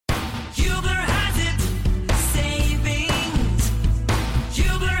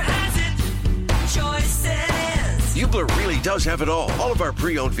does have it all. All of our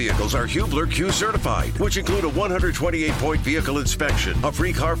pre-owned vehicles are Hubler Q certified, which include a 128-point vehicle inspection, a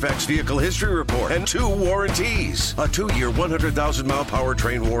free Carfax vehicle history report, and 2 warranties. A 2-year, 100,000-mile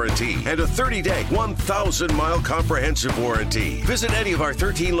powertrain warranty, and a 30-day, 1,000-mile comprehensive warranty. Visit any of our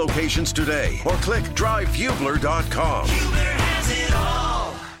 13 locations today, or click drivehubler.com. Hubler has it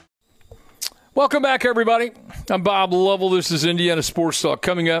all. Welcome back, everybody. I'm Bob Lovell. This is Indiana Sports Talk.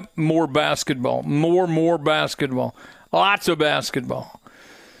 Coming up, more basketball. More basketball. Lots of basketball.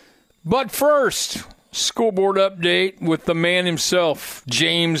 But first, scoreboard update with the man himself,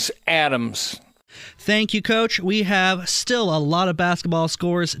 James Adams. Thank you, Coach. We have still a lot of basketball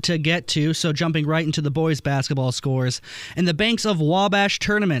scores to get to, so jumping right into the boys' basketball scores. In the Banks of Wabash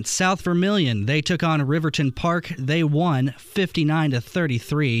tournament, South Vermilion, they took on Riverton Park. They won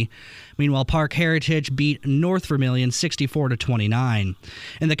 59-33. Meanwhile, Park Heritage beat North Vermilion 64-29.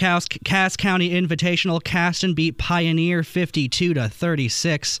 In the Cass County Invitational, Caston beat Pioneer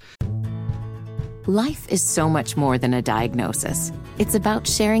 52-36. Life is so much more than a diagnosis. It's about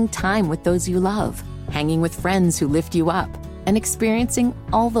sharing time with those you love, hanging with friends who lift you up, and experiencing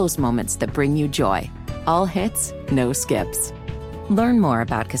all those moments that bring you joy. All hits, no skips. Learn more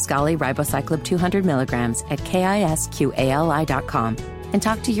about Kisqali Ribociclib 200 milligrams at KISQALI.com and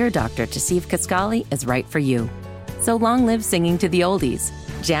talk to your doctor to see if Kisqali is right for you. So long live singing to the oldies,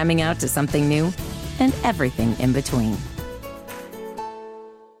 jamming out to something new, and everything in between.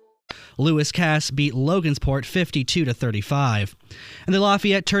 Lewis Cass beat Logansport 52-35. In the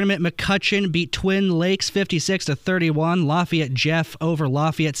Lafayette tournament, McCutcheon beat Twin Lakes 56-31. Lafayette Jeff over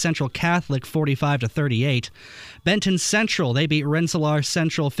Lafayette Central Catholic 45-38. Benton Central, they beat Rensselaer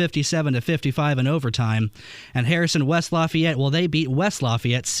Central 57-55 in overtime. And Harrison West Lafayette, well, they beat West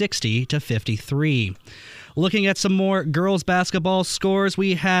Lafayette 60-53. Looking at some more girls basketball scores,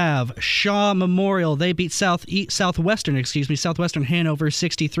 we have Shaw Memorial. They beat Southwestern Hanover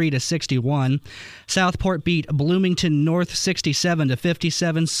 63-61. Southport beat Bloomington North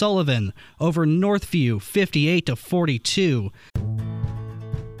 67-57. Sullivan over Northview 58-42.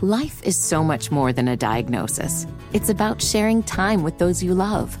 Life is so much more than a diagnosis. It's about sharing time with those you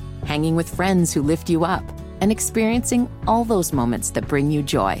love, hanging with friends who lift you up, and experiencing all those moments that bring you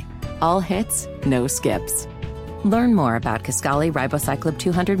joy. All hits, no skips. Learn more about Kisqali Ribociclib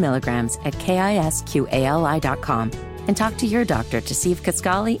 200 milligrams at KISQALI.com and talk to your doctor to see if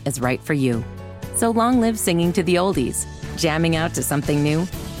Kisqali is right for you. So long live singing to the oldies, jamming out to something new,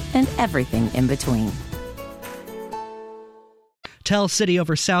 and everything in between. Tell City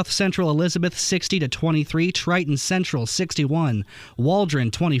over South Central Elizabeth 60-23. Triton Central 61.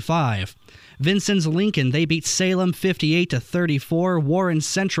 Waldron 25. Vincennes Lincoln, they beat Salem 58-34. Warren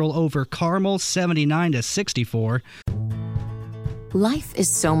Central over Carmel 79-64. Life is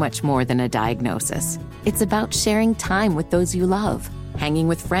so much more than a diagnosis. It's about sharing time with those you love, hanging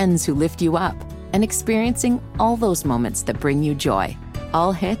with friends who lift you up, and experiencing all those moments that bring you joy.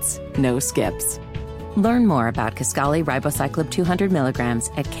 All hits, no skips. Learn more about Kisqali Ribociclib 200 milligrams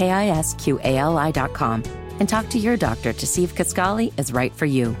at KISQALI.com and talk to your doctor to see if Kisqali is right for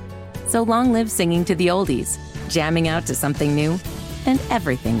you. So long live singing to the oldies, jamming out to something new, and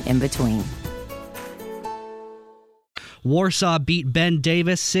everything in between. Warsaw beat Ben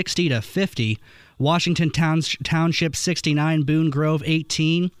Davis 60-50. Washington Township 69, Boone Grove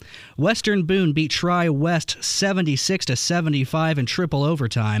 18. Western Boone beat Tri-West 76-75 in triple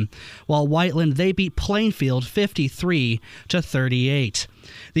overtime, while Whiteland, they beat Plainfield 53-38.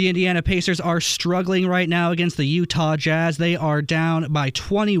 The Indiana Pacers are struggling right now against the Utah Jazz. They are down by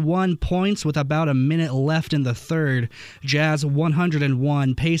 21 points with about a minute left in the third. Jazz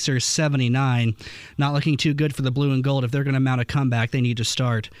 101, Pacers 79. Not looking too good for the blue and gold. If they're going to mount a comeback, they need to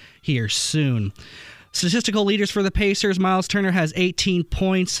start here soon. Statistical leaders for the Pacers, Miles Turner has 18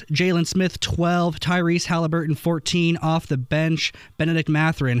 points, Jalen Smith 12, Tyrese Halliburton 14 off the bench, Benedict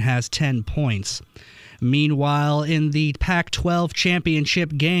Mathurin has 10 points. Meanwhile, in the Pac-12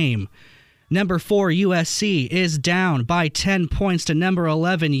 championship game, number 4 USC is down by 10 points to number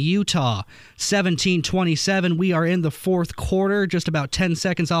 11 Utah, 17-27. We are in the fourth quarter, just about 10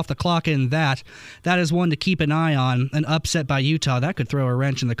 seconds off the clock in that. That is one to keep an eye on. An upset by Utah, that could throw a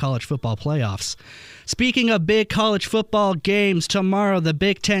wrench in the college football playoffs. Speaking of big college football games, tomorrow the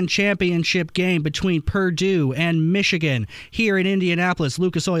Big Ten championship game between Purdue and Michigan here in Indianapolis,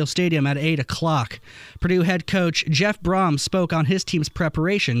 Lucas Oil Stadium at 8 o'clock. Purdue head coach Jeff Brom spoke on his team's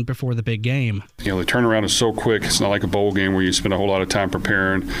preparation before the big game. game. The turnaround is so quick. It's not like a bowl game where you spend a whole lot of time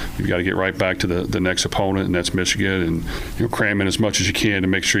preparing. You've got to get right back to the next opponent, and that's Michigan, and cram in as much as you can to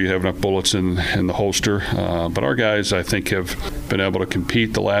make sure you have enough bullets in the holster. But our guys, I think, have been able to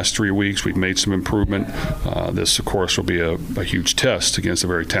compete the last 3 weeks. We've made some improvement. This, of course, will be a huge test against a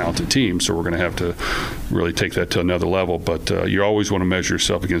very talented team, so we're going to have to really take that to another level. But you always want to measure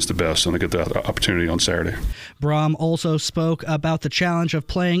yourself against the best, and I get that opportunity on Saturday. Brom also spoke about the challenge of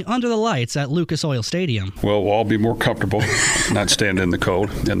playing under the lights at Lucas Oil Stadium. Well, we'll all be more comfortable not standing in the cold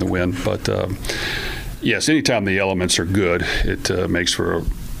and the wind. But, yes, anytime the elements are good, it makes for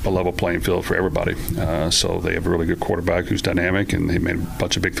a level playing field for everybody. So they have a really good quarterback who's dynamic, and they made a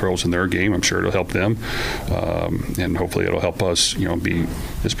bunch of big throws in their game. I'm sure it'll help them, and hopefully it'll help us, be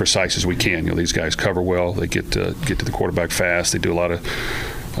as precise as we can. These guys cover well. They get to the quarterback fast. They do a lot of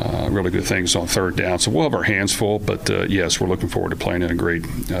really good things on third down. So we'll have our hands full, but yes, we're looking forward to playing in a great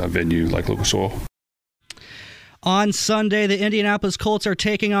venue like Lucas Oil. On Sunday, the Indianapolis Colts are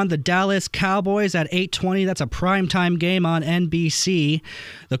taking on the Dallas Cowboys at 8:20. That's a primetime game on NBC.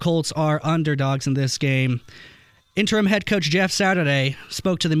 The Colts are underdogs in this game. Interim head coach Jeff Saturday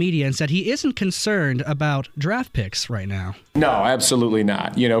spoke to the media and said he isn't concerned about draft picks right now. No, absolutely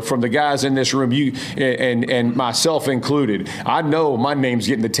not. From the guys in this room, you and myself included, I know my name's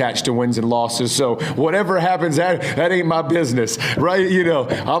getting attached to wins and losses. So whatever happens, that ain't my business, right?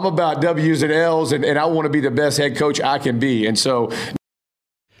 I'm about W's and L's, and I want to be the best head coach I can be. And so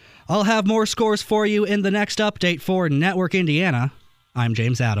I'll have more scores for you in the next update for Network Indiana. I'm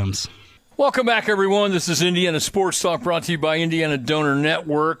James Adams. Welcome back, everyone. This is Indiana Sports Talk, brought to you by Indiana Donor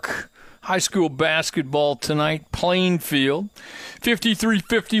Network. High school basketball tonight, Plainfield.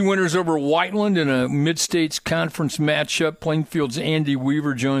 53-50 winners over Whiteland in a Mid-States Conference matchup. Plainfield's Andy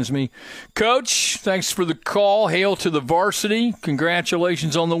Weaver joins me. Coach, thanks for the call. Hail to the varsity.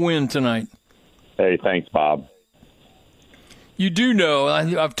 Congratulations on the win tonight. Hey, thanks, Bob. You do know,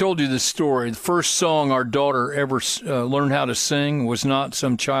 I've told you this story, the first song our daughter ever learned how to sing was not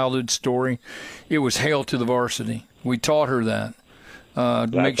some childhood story. It was Hail to the Varsity. We taught her that. To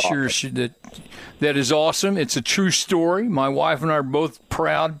make sure that is awesome. It's a true story. My wife and I are both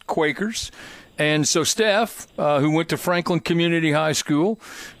proud Quakers. And so Steph, who went to Franklin Community High School,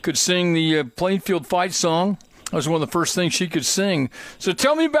 could sing the Plainfield Fight song. That was one of the first things she could sing. So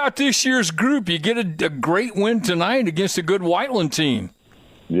tell me about this year's group. You get a great win tonight against a good Whiteland team.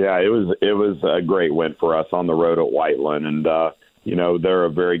 Yeah, it was a great win for us on the road at Whiteland. And, they're a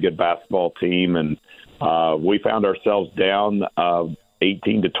very good basketball team. And we found ourselves down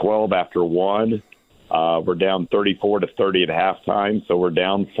 18-12 after one. We're down 34-30 at halftime, so we're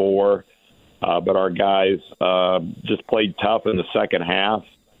down 4. But our guys just played tough in the second half.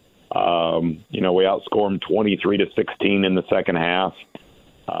 We outscored them 23-16 in the second half.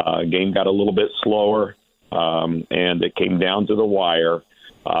 Game got a little bit slower, and it came down to the wire.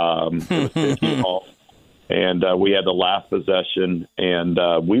 It was 50 all, and we had the last possession, and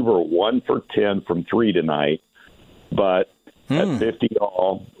we were 1 for 10 from 3 tonight. But at 50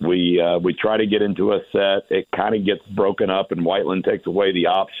 all, we try to get into a set. It kind of gets broken up, and Whiteland takes away the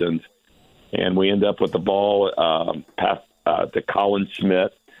options, and we end up with the ball pass to Colin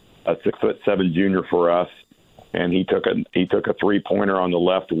Schmidt, a 6'7" junior for us, and he took a 3-pointer on the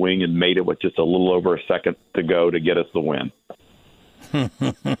left wing and made it with just a little over a second to go to get us the win.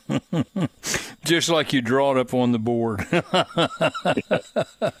 Just like you draw it up on the board.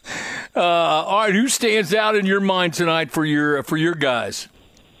 All right, who stands out in your mind tonight for your guys?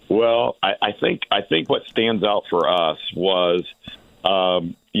 Well, I think what stands out for us was,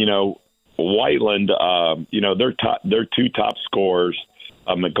 Whiteland. Their two top scorers,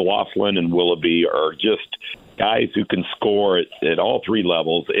 McLaughlin and Willoughby, are just guys who can score at all three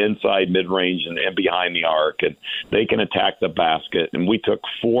levels, inside, mid-range, and behind the arc, and they can attack the basket. And we took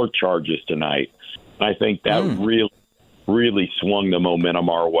 4 charges tonight. And I think that really swung the momentum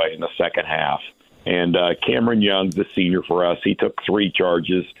our way in the second half. And Cameron Young's the senior for us. He took 3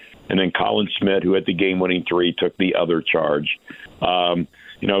 charges. And then Colin Schmidt, who had the game-winning 3, took the other charge. Colin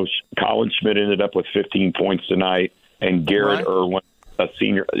Schmidt ended up with 15 points tonight, and Garrett Irwin, a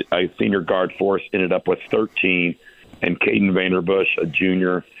senior guard for us, ended up with 13, and Caden Vanderbush, a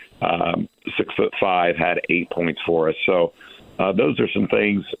junior, 6'5", had 8 points for us. So those are some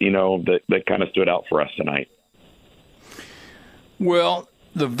things, that kind of stood out for us tonight. Well,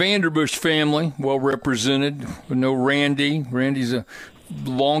 the Vanderbush family, well represented. We know Randy. Randy's a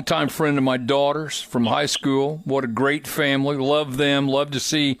longtime friend of my daughter's from high school. What a great family. Love them. Love to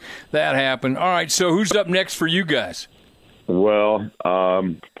see that happen. All right, so who's up next for you guys? Well,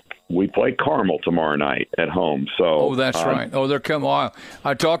 we play Carmel tomorrow night at home. So that's right. Oh, they're coming. Oh,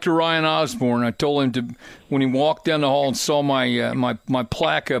 I talked to Ryan Osborne. I told him to, when he walked down the hall and saw my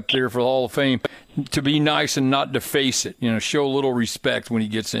plaque up there for the Hall of Fame, to be nice and not deface it. Show a little respect when he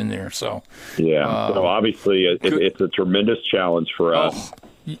gets in there. So so obviously it's a tremendous challenge for us.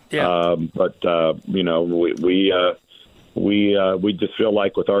 Yeah. But we just feel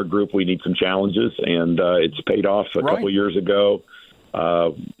like with our group we need some challenges, and it's paid off a couple of years ago.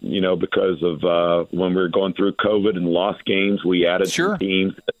 Because of when we were going through COVID and lost games, we added some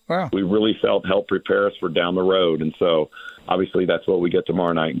teams. Wow. We really felt helped prepare us for down the road, and so obviously that's what we get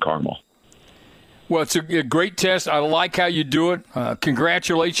tomorrow night in Carmel. Well, it's a great test. I like how you do it.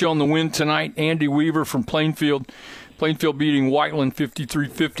 Congratulate you on the win tonight, Andy Weaver from Plainfield. Plainfield beating Whiteland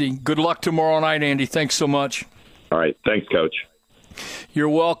 53-50. Good luck tomorrow night, Andy. Thanks so much. All right. Thanks, Coach. You're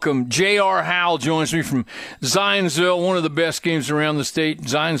welcome. J.R. Howell joins me from Zionsville, one of the best games around the state.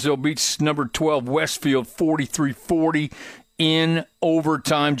 Zionsville beats number 12 Westfield 43-40 in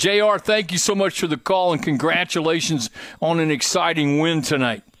overtime. J.R., thank you so much for the call, and congratulations on an exciting win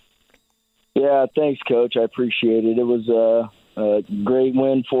tonight. Yeah, thanks, Coach. I appreciate it. It was a great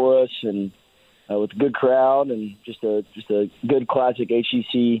win for us, and with a good crowd, and just a good classic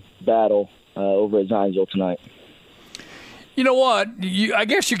HEC battle over at Zionsville tonight. You know what? I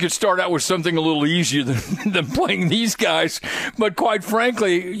guess you could start out with something a little easier than playing these guys. But quite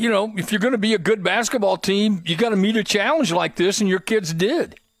frankly, if you're going to be a good basketball team, you got to meet a challenge like this, and your kids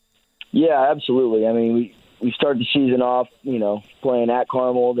did. Yeah, absolutely. I mean, we started the season off, playing at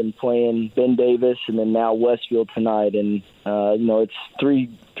Carmel, then playing Ben Davis, and then now Westfield tonight. And, it's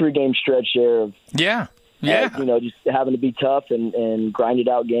three-game stretch there of just having to be tough and grind it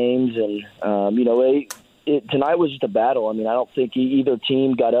out games. And, tonight was just a battle. I mean, I don't think either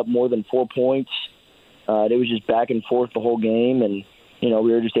team got up more than 4 points. It was just back and forth the whole game, and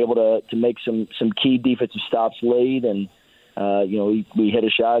we were just able to make some key defensive stops late, and we hit a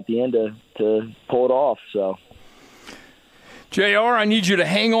shot at the end to pull it off. So, JR, I need you to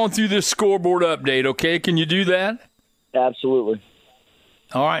hang on through this scoreboard update. Okay, can you do that? Absolutely.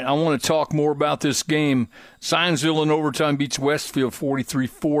 All right, I want to talk more about this game. Zionsville in overtime beats Westfield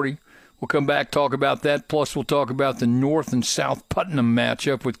 43-40. We'll come back, talk about that. Plus, we'll talk about the North and South Putnam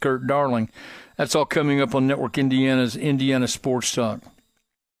matchup with Kurt Darling. That's all coming up on Network Indiana's Indiana Sports Talk.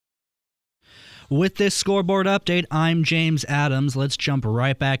 With this scoreboard update, I'm James Adams. Let's jump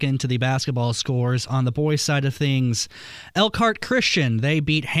right back into the basketball scores. On the boys' side of things, Elkhart Christian, they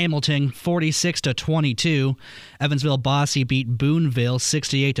beat Hamilton 46-22. Evansville Bosse beat Boonville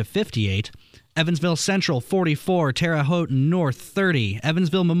 68-58. Evansville Central 44, Terre Haute North 30,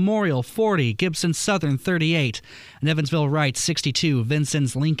 Evansville Memorial 40, Gibson Southern 38, and Evansville Wright 62,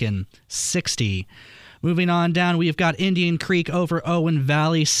 Vincennes Lincoln 60. Moving on down, we've got Indian Creek over Owen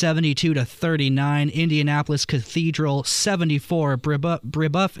Valley 72-39, Indianapolis Cathedral 74,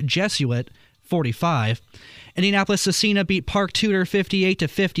 Brebeuf Jesuit 45. Indianapolis Scecina beat Park Tudor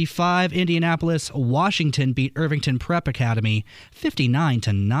 58-55. Indianapolis Washington beat Irvington Prep Academy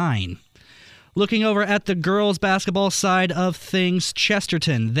 59-9. Looking over at the girls' basketball side of things,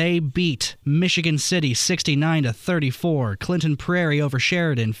 Chesterton, they beat Michigan City 69-34. Clinton Prairie over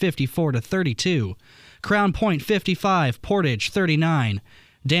Sheridan 54-32. Crown Point 55, Portage 39.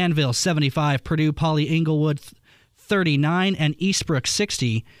 Danville 75, Purdue Poly Inglewood 39, and Eastbrook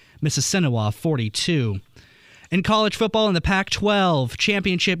 60, Mississinewa 42. In college football in the Pac-12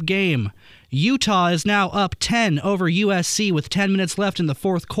 championship game, Utah is now up 10 over USC with 10 minutes left in the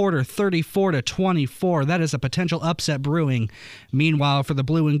fourth quarter, 34-24. That is a potential upset brewing. Meanwhile, for the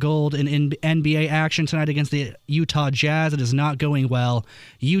blue and gold in NBA action tonight against the Utah Jazz, it is not going well.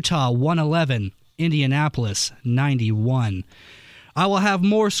 Utah 111, Indianapolis 91. I will have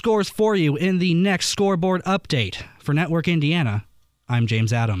more scores for you in the next scoreboard update. For Network Indiana, I'm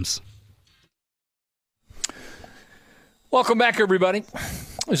James Adams. Welcome back, everybody.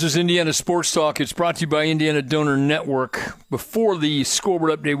 This is Indiana Sports Talk. It's brought to you by Indiana Donor Network. Before the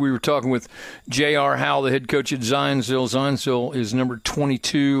scoreboard update, we were talking with J.R. Howell, the head coach at Zionsville. Zionsville is number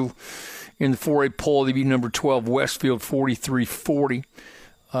 22 in the 4A poll. They beat number 12 Westfield 43-40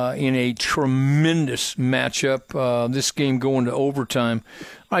 in a tremendous matchup. This game going to overtime.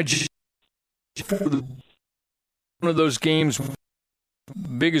 One of those games,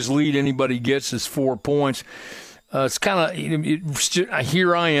 biggest lead anybody gets is 4 points. It's kind of,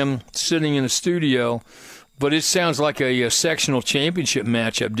 here I am sitting in a studio, but it sounds like a sectional championship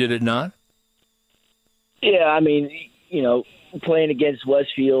matchup, did it not? Yeah, I mean, playing against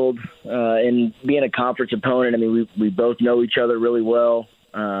Westfield and being a conference opponent, I mean, we both know each other really well.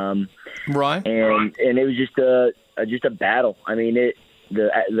 Right. And it was just a battle. I mean,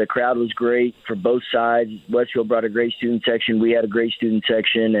 the crowd was great for both sides. Westfield brought a great student section. We had a great student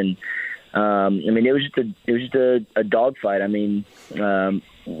section, and it was just a dogfight. A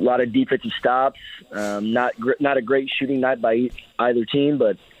lot of defensive stops. Not a great shooting night by either team,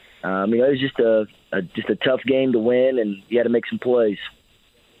 but it was just a tough game to win, and you had to make some plays.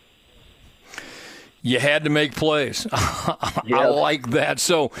 You had to make plays. I like that.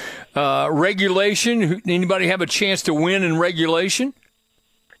 So, regulation. Anybody have a chance to win in regulation?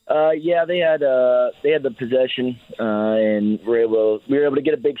 Yeah, they had the possession, and we were able to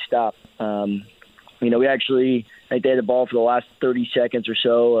get a big stop. We actually, I think they had the ball for the last 30 seconds or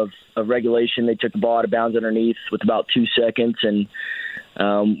so of regulation. They took the ball out of bounds underneath with about 2 seconds, and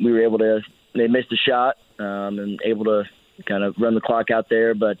we were able to. They missed a shot and able to kind of run the clock out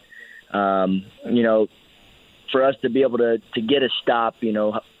there, but. For us to be able to get a stop,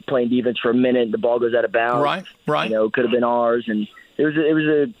 playing defense for a minute, the ball goes out of bounds. Right. Could have been ours, and it was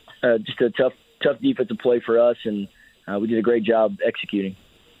just a tough defensive play for us, and we did a great job executing.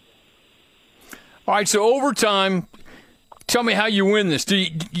 All right, so overtime. Tell me how you win this. Do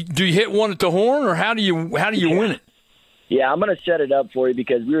you hit one at the horn, or how do you win it? Yeah, I'm going to set it up for you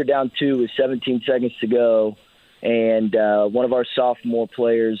because we were down 2 with 17 seconds to go. And one of our sophomore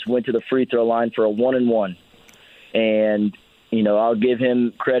players went to the free throw line for a 1-and-1. And, I'll give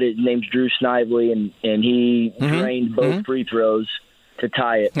him credit. His name's Drew Snively, and he drained both free throws to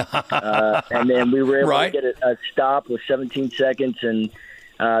tie it. And then we were able to get a stop with 17 seconds, and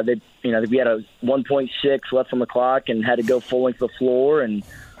we had a 1.6 left on the clock and had to go full length of the floor. And,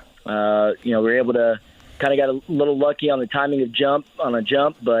 we were able to kind of got a little lucky on the timing of a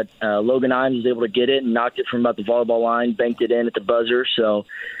jump, but Logan Imes was able to get it and knocked it from about the volleyball line, banked it in at the buzzer. So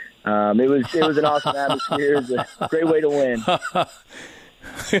it was an awesome atmosphere. It was a great way to win.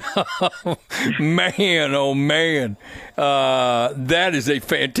 Man, oh man, that is a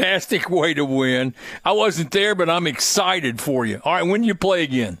fantastic way to win. I wasn't there, but I'm excited for you. All right, when do you play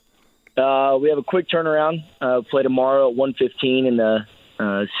again? We have a quick turnaround. Play tomorrow at 1:15 in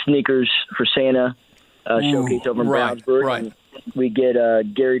the Sneakers for Santa showcase over in Brownsburg. Right. And we get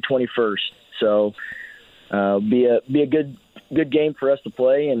Gary 21st. So be a good game for us to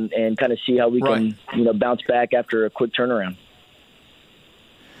play and kind of see how we can bounce back after a quick turnaround.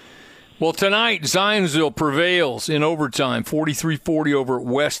 Well, tonight, Zionsville prevails in overtime, 43-40 over at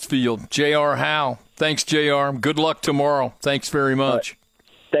Westfield. J.R. Howe. Thanks, J.R. Good luck tomorrow. Thanks very much.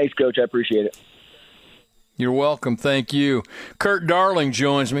 Thanks, Coach. I appreciate it. You're welcome. Thank you. Kurt Darling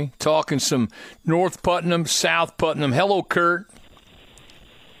joins me, talking some North Putnam, South Putnam. Hello, Kurt.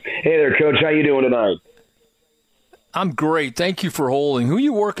 Hey there, Coach. How you doing tonight? I'm great. Thank you for holding. Who are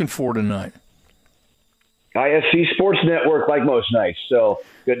you working for tonight? ISC Sports Network, like most nights. So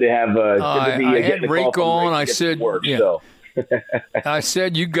good to have. Good to be I had Rake on. I said, work, so. I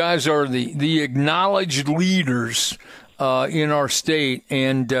said you guys are the acknowledged leaders in our state,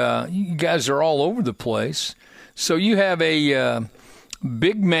 and you guys are all over the place. So you have a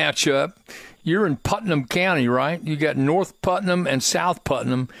big matchup. You're in Putnam County, right? You got North Putnam and South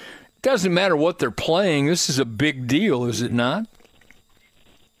Putnam. Doesn't matter what they're playing. This is a big deal, is it not?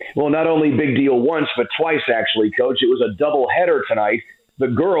 Well, not only big deal once, but twice, actually, Coach. It was a doubleheader tonight. The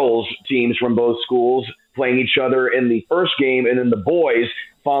girls' teams from both schools playing each other in the first game, and then the boys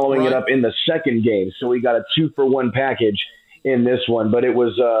following it up in the second game. So we got a 2-for-1 package in this one. But it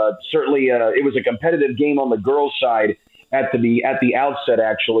was certainly it was a competitive game on the girls' side at the outset,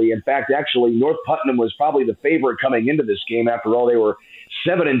 actually. In fact, North Putnam was probably the favorite coming into this game. After all, they were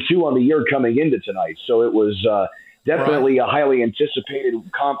 7-2 on the year coming into tonight. So it was definitely a highly anticipated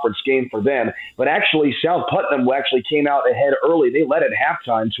conference game for them. But actually, South Putnam actually came out ahead early. They led at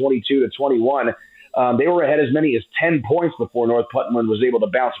halftime, 22-21. They were ahead as many as 10 points before North Putnam was able to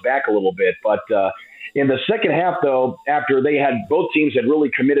bounce back a little bit. But in the second half, though, after both teams had really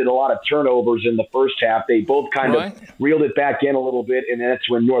committed a lot of turnovers in the first half, they both kind of reeled it back in a little bit, and that's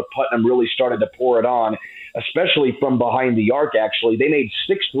when North Putnam really started to pour it on, especially from behind the arc, actually. They made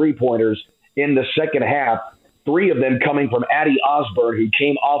 6 3-pointers in the second half, 3 of them coming from Addie Osborne, who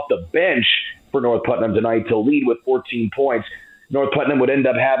came off the bench for North Putnam tonight to lead with 14 points. North Putnam would end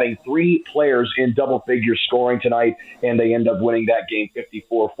up having 3 players in double-figure scoring tonight, and they end up winning that game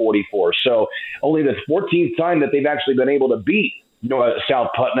 54-44. So only the 14th time that they've actually been able to beat South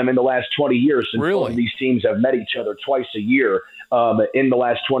Putnam in the last 20 years. Since both of these teams have met each other twice a year in the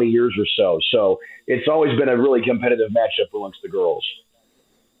last 20 years or so. So it's always been a really competitive matchup amongst the girls.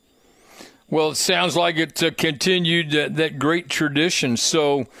 Well, it sounds like it continued that great tradition.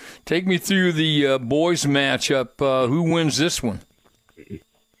 So take me through the boys' matchup. Who wins this one?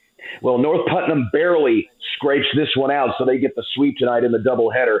 Well, North Putnam barely scrapes this one out, so they get the sweep tonight in the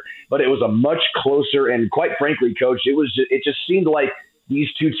doubleheader. But it was a much closer, and quite frankly, Coach, it just seemed like these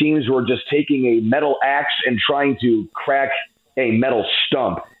two teams were just taking a metal axe and trying to crack a metal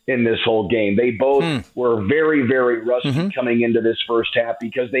stump in this whole game. They both were very, very rusty coming into this first half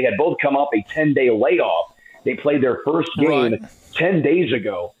because they had both come off a 10-day layoff. They played their first game 10 days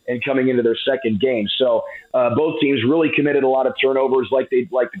ago and coming into their second game. So both teams really committed a lot of turnovers like the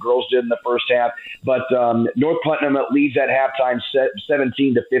girls did in the first half. But North Putnam leads at halftime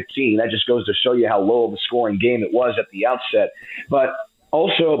 17-15. That just goes to show you how low of a scoring game it was at the outset. But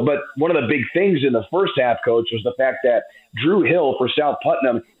one of the big things in the first half, Coach, was the fact that Drew Hill for South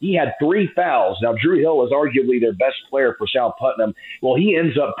Putnam, he had 3 fouls. Now, Drew Hill is arguably their best player for South Putnam. Well, he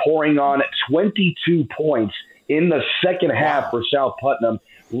ends up pouring on 22 points in the second half for South Putnam,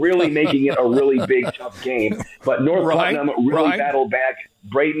 really making it a really big, tough game. But North Putnam really battled back.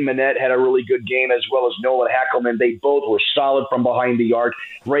 Braden Manette had a really good game, as well as Nolan Hackelman. They both were solid from behind the arc.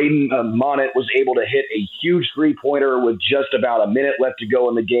 Braden Manette was able to hit a huge three-pointer with just about a minute left to go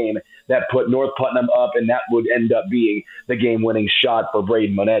in the game. That put North Putnam up, and that would end up being the game-winning shot for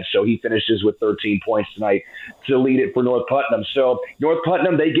Braden Manette. So he finishes with 13 points tonight to lead it for North Putnam. So North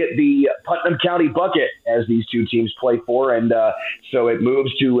Putnam, they get the Putnam County bucket as these two teams play for, and so it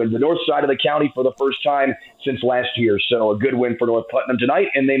moves to the north side of the county for the first time since last year. So a good win for North Putnam tonight,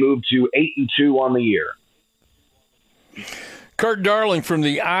 and they move to 8-2 on the year. Kurt Darling from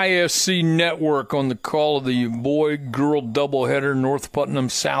the ISC Network on the call of the boy-girl doubleheader, North Putnam,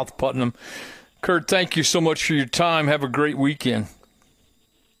 South Putnam. Kurt, thank you so much for your time. Have a great weekend.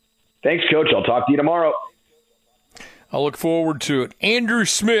 Thanks, Coach. I'll talk to you tomorrow. I look forward to it. Andrew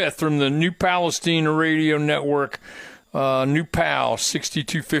Smith from the New Palestine Radio Network, New Pal,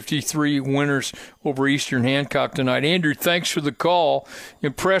 62-53 winners over Eastern Hancock tonight. Andrew, thanks for the call.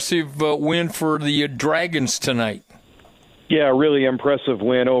 Impressive win for the Dragons tonight. Yeah, really impressive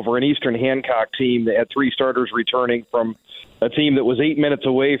win over an Eastern Hancock team that had 3 starters returning from a team that was 8 minutes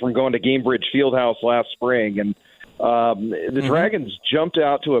away from going to Gamebridge Fieldhouse last spring. And the Dragons jumped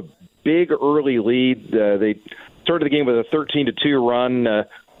out to a big early lead. They started the game with a 13-2 run.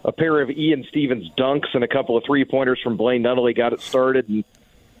 A pair of Ian Stevens dunks and a couple of three-pointers from Blaine Nunnally got it started. And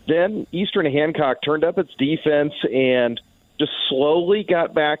then Eastern Hancock turned up its defense and just slowly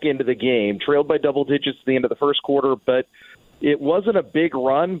got back into the game, trailed by double digits at the end of the first quarter, but it wasn't a big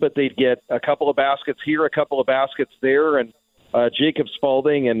run, but they'd get a couple of baskets here, a couple of baskets there, and Jacob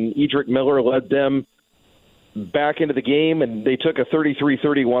Spalding and Edric Miller led them back into the game, and they took a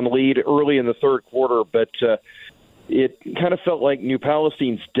 33-31 lead early in the third quarter, but it kind of felt like New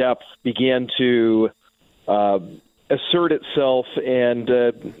Palestine's depth began to assert itself, and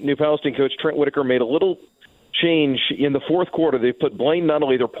New Palestine coach Trent Whitaker made a little change in the fourth quarter. They put Blaine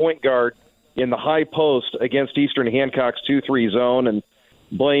Nunnally, their point guard, in the high post against Eastern Hancock's 2-3 zone, and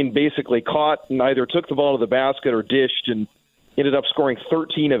Blaine basically caught and either took the ball to the basket or dished and ended up scoring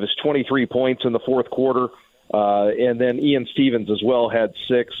 13 of his 23 points in the fourth quarter. And then Ian Stevens as well had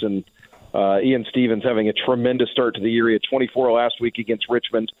 6, and Ian Stevens having a tremendous start to the year. He had 24 last week against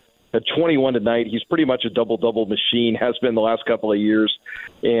Richmond, had 21 tonight. He's pretty much a double-double machine, has been the last couple of years.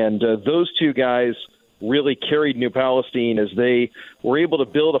 And those two guys really carried New Palestine as they were able to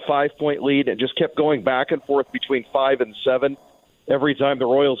build a 5-point lead and just kept going back and forth between 5 and 7. Every time the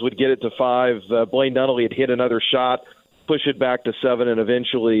Royals would get it to 5, Blaine Nunnally had hit another shot, push it back to 7, and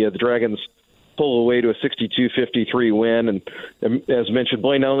eventually the Dragons pull away to a 62-53 win. And as mentioned,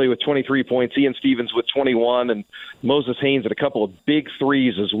 Blaine Nunnally with 23 points, Ian Stevens with 21, and Moses Haynes at a couple of big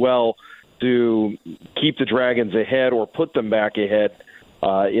threes as well to keep the Dragons ahead or put them back ahead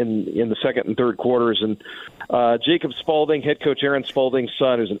in the second and third quarters. And Jacob Spalding, head coach Aaron Spalding's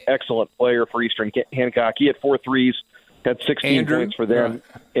son, who's an excellent player for Eastern Hancock. He had 4 threes, had 16 points for them,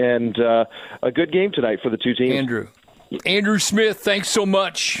 and a good game tonight for the two teams. Andrew Smith, thanks so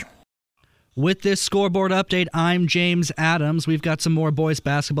much. With this scoreboard update, I'm James Adams. We've got some more boys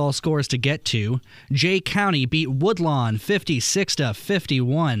basketball scores to get to. Jay County beat Woodlawn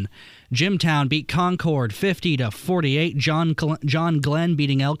 56-51. Jimtown beat Concord 50-48. John Glenn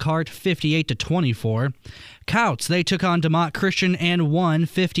beating Elkhart 58-24. Couts, they took on DeMott Christian and won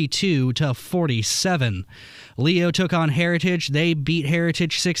 52-47. Leo took on Heritage. They beat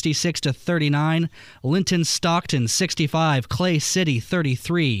Heritage 66-39. Linton Stockton 65. Clay City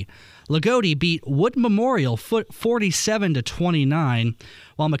 33. Lagodi beat Wood Memorial 47-29,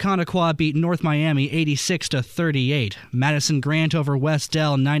 while Maconaquah beat North Miami 86-38. Madison Grant over West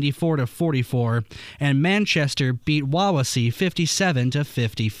Dell 94-44, and Manchester beat Wawasee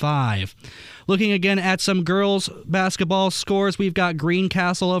 57-55. Looking again at some girls basketball scores, we've got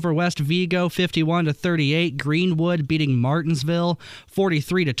Greencastle over West Vigo 51-38, Greenwood beating Martinsville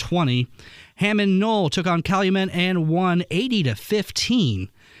 43-20. Hammond Knoll took on Calumet and won 80-15.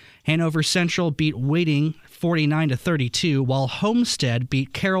 Hanover Central beat Whiting 49-32, while Homestead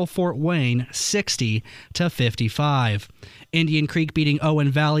beat Carroll Fort Wayne 60-55. Indian Creek beating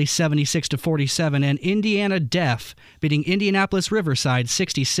Owen Valley 76-47, and Indiana Deaf beating Indianapolis Riverside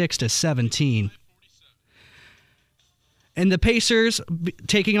 66-17. And the Pacers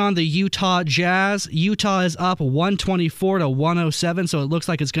taking on the Utah Jazz. Utah is up 124-107, so it looks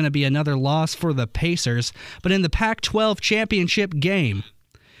like it's going to be another loss for the Pacers. But in the Pac-12 championship game,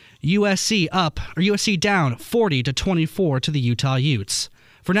 USC down 40-24 to the Utah Utes.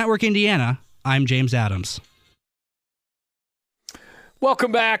 For Network Indiana, I'm James Adams.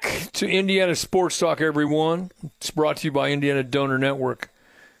 Welcome back to Indiana Sports Talk, everyone. It's brought to you by Indiana Donor Network.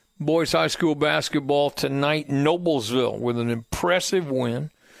 Boys high school basketball tonight, Noblesville with an impressive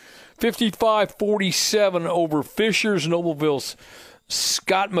win. 55-47 over Fishers. Noblesville's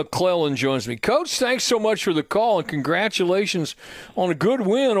Scott McClellan joins me. Coach, thanks so much for the call, and congratulations on a good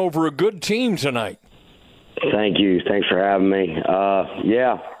win over a good team tonight. Thank you. Thanks for having me.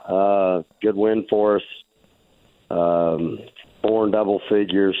 Good win for us. 4 in double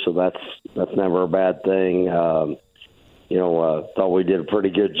figures, so that's never a bad thing. Thought we did a pretty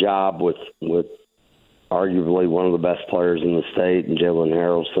good job with arguably one of the best players in the state, and Jalen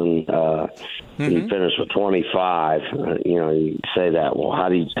Harrelson. He finished with 25. You say that. Well, how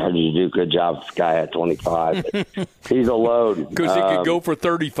did you do a good job? This guy had 25. He's a load because he could go for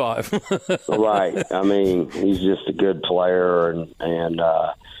 35. Right. I mean, he's just a good player and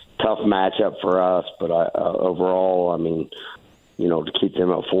tough matchup for us. But overall, I mean, to keep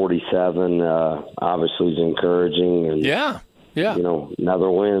them at 47 obviously is encouraging. And yeah.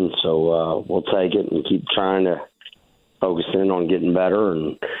 Another win. So we'll take it and keep trying to focus in on getting better.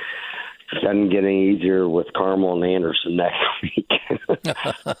 And it doesn't get any easier with Carmel and Anderson next week.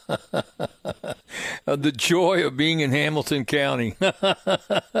 The joy of being in Hamilton County.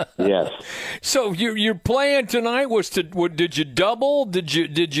 Yes. So your plan tonight was did you double? Did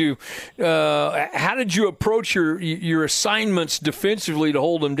you? How did you approach your assignments defensively to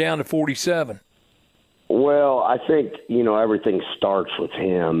hold them down to 47? Well, I think everything starts with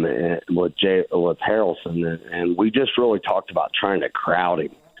him and with Harrelson, and we just really talked about trying to crowd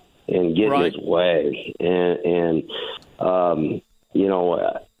him and get in his way. And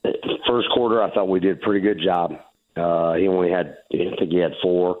first quarter, I thought we did a pretty good job. He only had, I think he had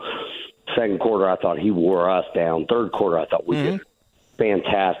 4. Second quarter, I thought he wore us down. Third quarter, I thought we did a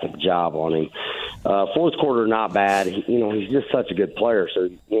fantastic job on him. Fourth quarter, not bad. He's just such a good player, so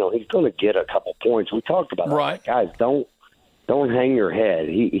he's going to get a couple points. We talked about that. Guys, don't hang your head.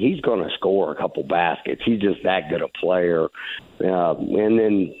 He's going to score a couple baskets. He's just that good a player. And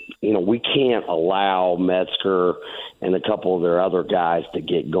then we can't allow Metzger and a couple of their other guys to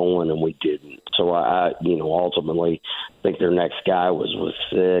get going, and we didn't. So I ultimately think their next guy was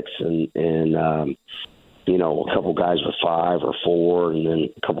 6, and a couple guys with 5 or 4, and then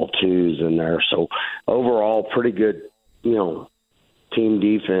a couple 2s in there. So overall, pretty good, team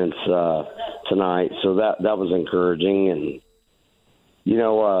defense tonight. So that was encouraging. And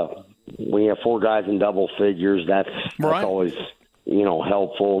when you have 4 guys in double figures, that's always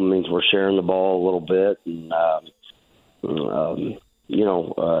helpful. It means we're sharing the ball a little bit, and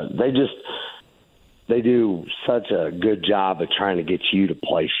they do such a good job of trying to get you to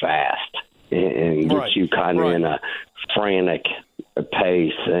play fast and get you kind of in a frantic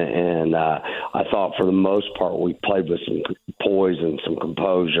pace. And I thought for the most part we played with some poise and some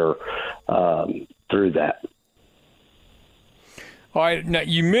composure through that. All right. Now,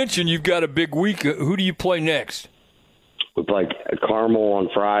 you mentioned you've got a big week. Who do you play next? We play Carmel on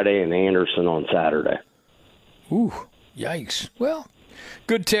Friday and Anderson on Saturday. Ooh, yikes. Well,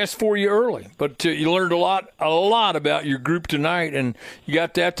 good test for you early, but you learned a lot about your group tonight, and you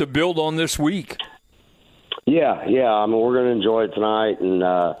got that to build on this week. Yeah. I mean, we're going to enjoy it tonight and,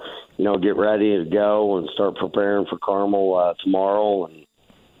 get ready to go and start preparing for Carmel tomorrow and,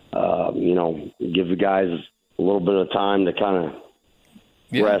 give the guys a little bit of time to kind of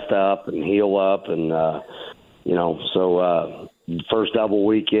rest up and heal up. And, first double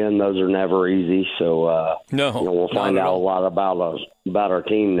weekend, those are never easy. So, we'll find out a lot about our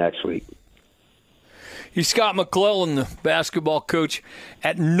team next week. He's Scott McClellan, the basketball coach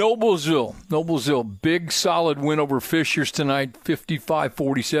at Noblesville. Noblesville, big, solid win over Fishers tonight,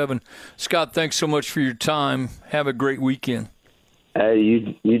 55-47. Scott, thanks so much for your time. Have a great weekend. Hey,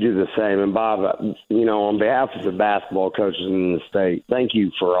 you do the same. And, Bob, on behalf of the basketball coaches in the state, thank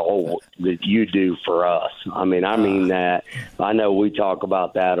you for all that you do for us. I mean that. I know we talk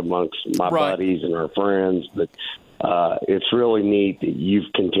about that amongst my buddies and our friends, but it's really neat that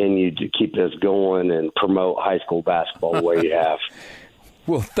you've continued to keep this going and promote high school basketball the way you have.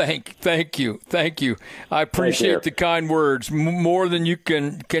 Well, thank you. I appreciate the kind words more than you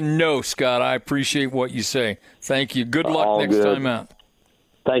can know, Scott. I appreciate what you say. Thank you. Good luck next time out.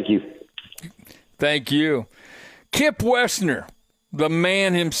 Thank you. Thank you. Kip Wessner, the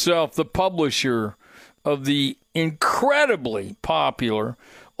man himself, the publisher of the incredibly popular,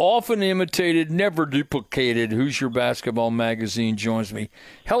 often imitated, never duplicated Hoosier Basketball Magazine, joins me.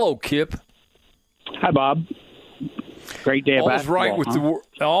 Hello, Kip. Hi, Bob. Great day of basketball.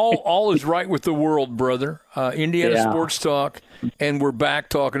 All is right with the world, brother. Indiana Sports Talk, and we're back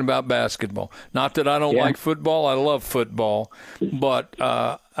talking about basketball. Not that I don't like football. I love football. But,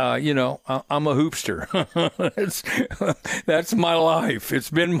 I'm a hoopster. That's my life.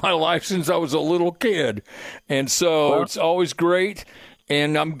 It's been my life since I was a little kid. And so it's always great.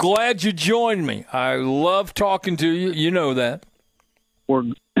 And I'm glad you joined me. I love talking to you. You know that. We're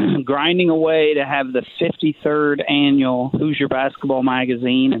grinding away to have the 53rd annual Hoosier Basketball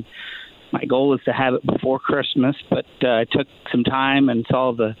Magazine, and my goal is to have it before Christmas, but I took some time and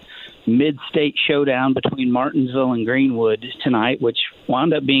saw the mid-state showdown between Martinsville and Greenwood tonight, which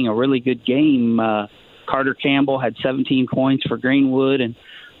wound up being a really good game. Carter Campbell had 17 points for Greenwood, and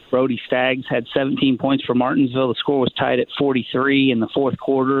Brody Staggs had 17 points for Martinsville. The score was tied at 43 in the fourth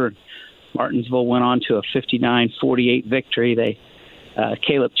quarter. Martinsville went on to a 59-48 victory.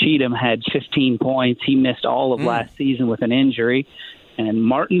 Caleb Cheatham had 15 points. He missed all of last season with an injury. And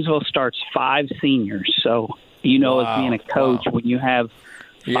Martinsville starts 5 seniors. So, as being a coach, when you have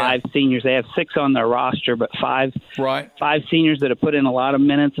 5 seniors, they have 6 on their roster, but 5 seniors that have put in a lot of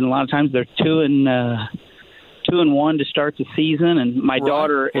minutes, and a lot of times they're 2-1 to start the season. And my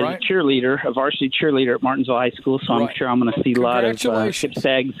daughter is a cheerleader, a varsity cheerleader at Martinsville High School, so I'm sure I'm going to see a lot of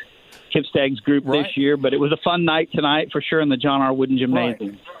Kip Staggs group this year, but it was a fun night tonight for sure in the John R. Wooden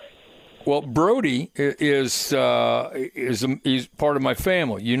Gymnasium. Well, Brody is he's part of my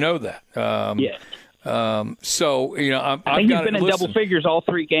family. You know that. Yes. So I think he's been in double figures all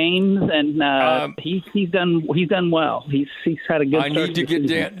 3 games, and he's done well. He's had a good.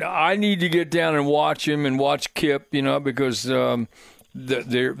 I need to get down and watch him and watch Kip. Because they're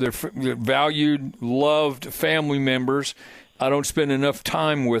valued, loved family members. I don't spend enough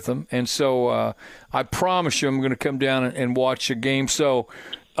time with them, and so I promise you I'm going to come down and watch a game. So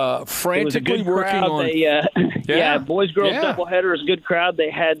frantically working on boys-girls doubleheader is a good crowd.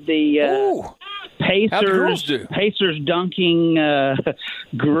 They had the Pacers dunking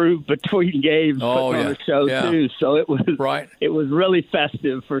group between games on the show too. So it was really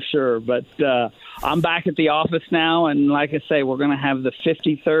festive for sure. But I'm back at the office now, and like I say, we're going to have the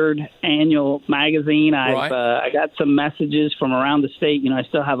 53rd annual magazine. I got some messages from around the state. I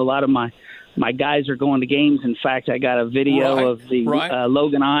still have a lot of my guys are going to games. In fact, I got a video of the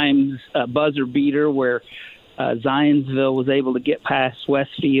Logan Imes buzzer beater where Zionsville was able to get past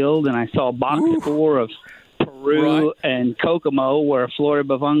Westfield, and I saw a box score of Peru and Kokomo where Florida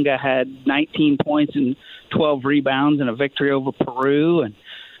Bavunga had 19 points and 12 rebounds and a victory over Peru. And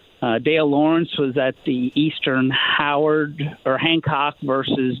Dale Lawrence was at the Eastern Hancock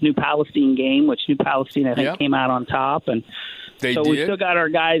versus New Palestine game, which New Palestine, I think, came out on top. And we still got our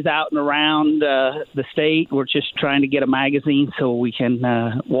guys out and around the state. We're just trying to get a magazine so we can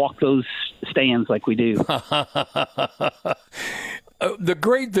walk those stands like we do. The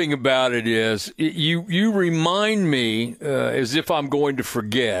great thing about it is you remind me, as if I'm going to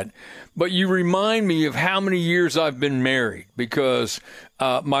forget, but you remind me of how many years I've been married, because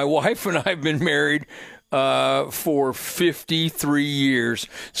my wife and I have been married for 53 years.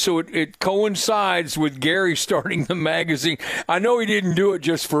 So it coincides with Gary starting the magazine. I know he didn't do it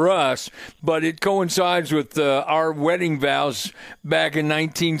just for us, but it coincides with our wedding vows back in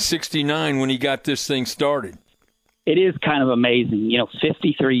 1969 when he got this thing started. It is kind of amazing,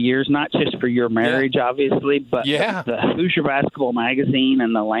 53 years, not just for your marriage, obviously, but the Hoosier Basketball Magazine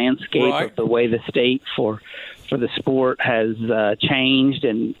and the landscape of the way the state for the sport has changed,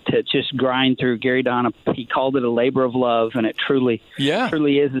 and to just grind through. Gary Donna, he called it a labor of love, and it truly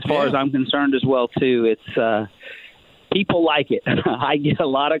is, as far as I'm concerned as well, too. people like it. I get a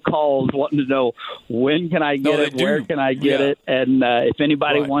lot of calls wanting to know when can I get it, where can I get it, and if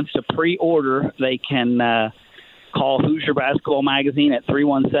anybody wants to pre-order, they can call Hoosier Basketball Magazine at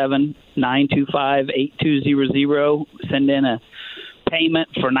 317-925-8200. Send in a payment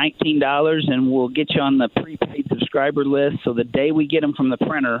for $19, and we'll get you on the prepaid subscriber list. So the day we get them from the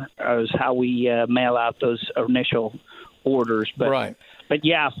printer is how we mail out those initial orders. But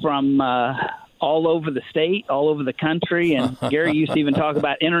yeah, from all over the state, all over the country, and Gary used to even talk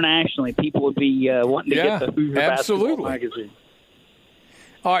about internationally. People would be wanting to get the Hoosier Basketball Magazine.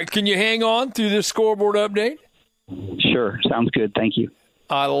 All right, can you hang on through this scoreboard update? Sure, sounds good. Thank you.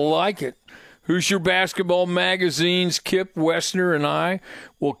 I like it. Hoosier Basketball Magazine's Kip Wessner and I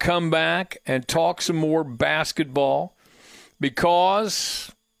will come back and talk some more basketball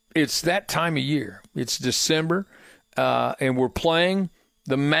because it's that time of year. It's December, and we're playing.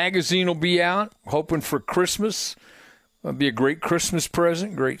 The magazine will be out, hoping for Christmas. It'll be a great Christmas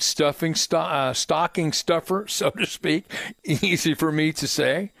present, great stocking stuffer, so to speak. Easy for me to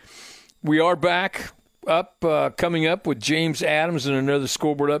say. We are back coming up with James Adams and another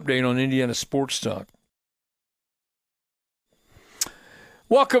scoreboard update on Indiana Sports Talk.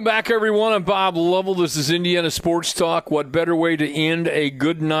 Welcome back, everyone. I'm Bob Lovell. This is Indiana Sports Talk. What better way to end a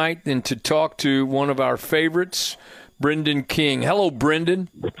good night than to talk to one of our favorites, Brendan King. Hello, Brendan.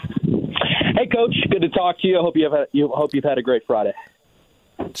 Hey, Coach. Good to talk to you. I hope you've had a great Friday.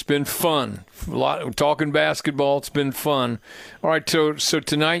 It's been fun. Talking basketball. It's been fun. All right, so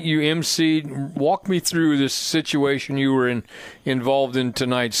tonight you emceed. Walk me through this situation you were involved in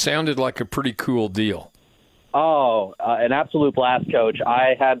tonight. Sounded like a pretty cool deal. Oh, an absolute blast, Coach.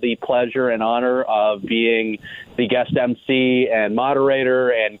 I had the pleasure and honor of being the guest MC and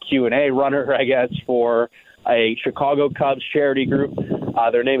moderator and Q&A runner, I guess, for a Chicago Cubs charity group.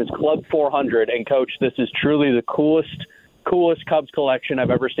 Their name is Club 400, and Coach, this is truly the coolest Cubs collection I've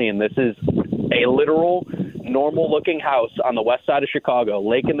ever seen. This is a literal, normal-looking house on the west side of Chicago,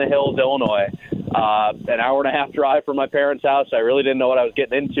 Lake in the Hills, Illinois. An hour and a half drive from my parents' house. I really didn't know what I was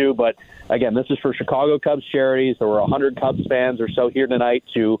getting into, but again, this is for Chicago Cubs charities. There were 100 Cubs fans or so here tonight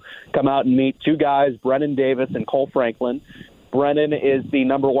to come out and meet two guys, Brennen Davis and Cole Franklin. Brennen is the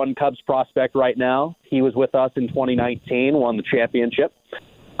number one Cubs prospect right now. He was with us in 2019, won the championship.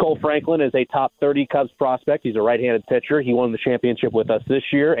 Cole Franklin is a top 30 Cubs prospect. He's a right-handed pitcher. He won the championship with us this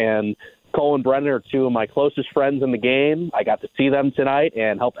year, and Cole and Brennen are two of my closest friends in the game. I got to see them tonight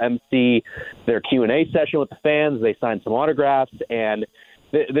and help MC their Q&A session with the fans. They signed some autographs, and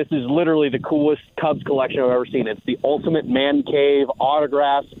this is literally the coolest Cubs collection I've ever seen. It's the ultimate man cave,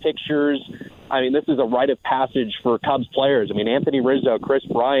 autographs, pictures. I mean, this is a rite of passage for Cubs players. I mean, Anthony Rizzo, Chris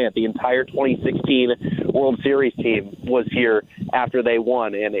Bryant, the entire 2016 World Series team was here after they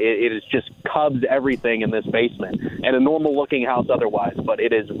won, and it is just Cubs everything in this basement, and a normal-looking house otherwise, but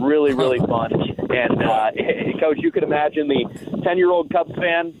it is really, really fun. And, Coach, you can imagine the 10-year-old Cubs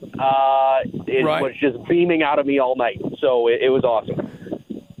fan was just beaming out of me all night, so it was awesome.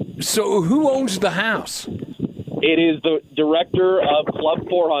 So who owns the house? It is the director of Club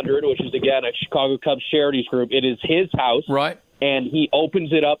 400, which is, again, a Chicago Cubs charities group. It is his house. Right. And he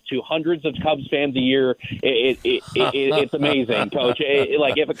opens it up to hundreds of Cubs fans a year. It's amazing, Coach.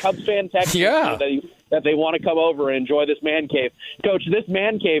 Like, if a Cubs fan texts you that they want to come over and enjoy this man cave, Coach, this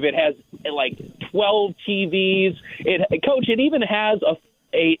man cave, it has, like, 12 TVs. Coach, it even has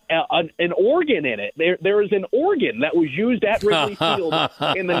an organ in it. There is an organ that was used at Wrigley Field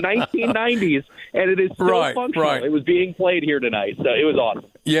in the 1990s, and it is still functional. Right. It was being played here tonight, so it was awesome.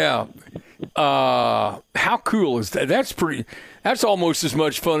 Yeah. How cool is that? That's almost as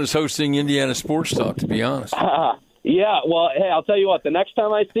much fun as hosting Indiana Sports Talk, to be honest. Yeah, well, hey, I'll tell you what. The next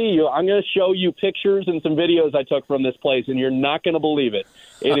time I see you, I'm going to show you pictures and some videos I took from this place, and you're not going to believe it.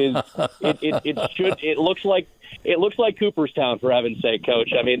 It is. It looks like Cooperstown, for heaven's sake,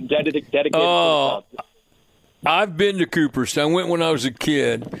 Coach. I mean, dedicated. Oh, I've been to Cooperstown. I went when I was a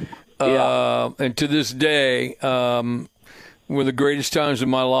kid, and to this day, one of the greatest times of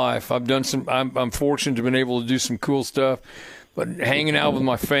my life. I've done some. I'm fortunate to have been able to do some cool stuff. But hanging out with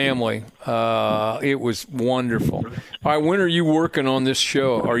my family, it was wonderful. All right, when are you working on this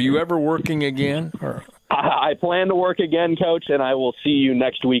show? Are you ever working again? Or? I plan to work again, Coach, and I will see you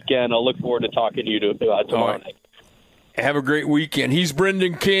next weekend. I'll look forward to talking to you tomorrow night. Have a great weekend. He's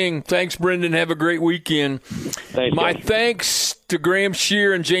Brendan King. Thanks, Brendan. Have a great weekend. Thanks, My thanks to Graham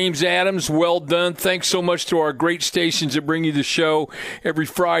Shear and James Adams. Well done. Thanks so much to our great stations that bring you the show every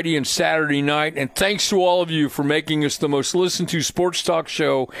Friday and Saturday night. And thanks to all of you for making us the most listened to sports talk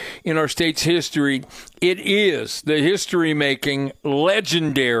show in our state's history. It is the history-making,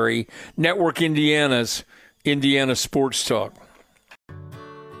 legendary Network Indiana's Indiana Sports Talk.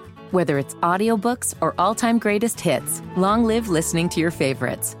 Whether it's audiobooks or all-time greatest hits, long live listening to your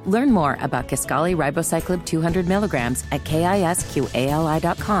favorites. Learn more about Kisqali Ribociclib 200 milligrams at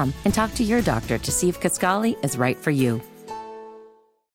KISQALI.com and talk to your doctor to see if Kisqali is right for you.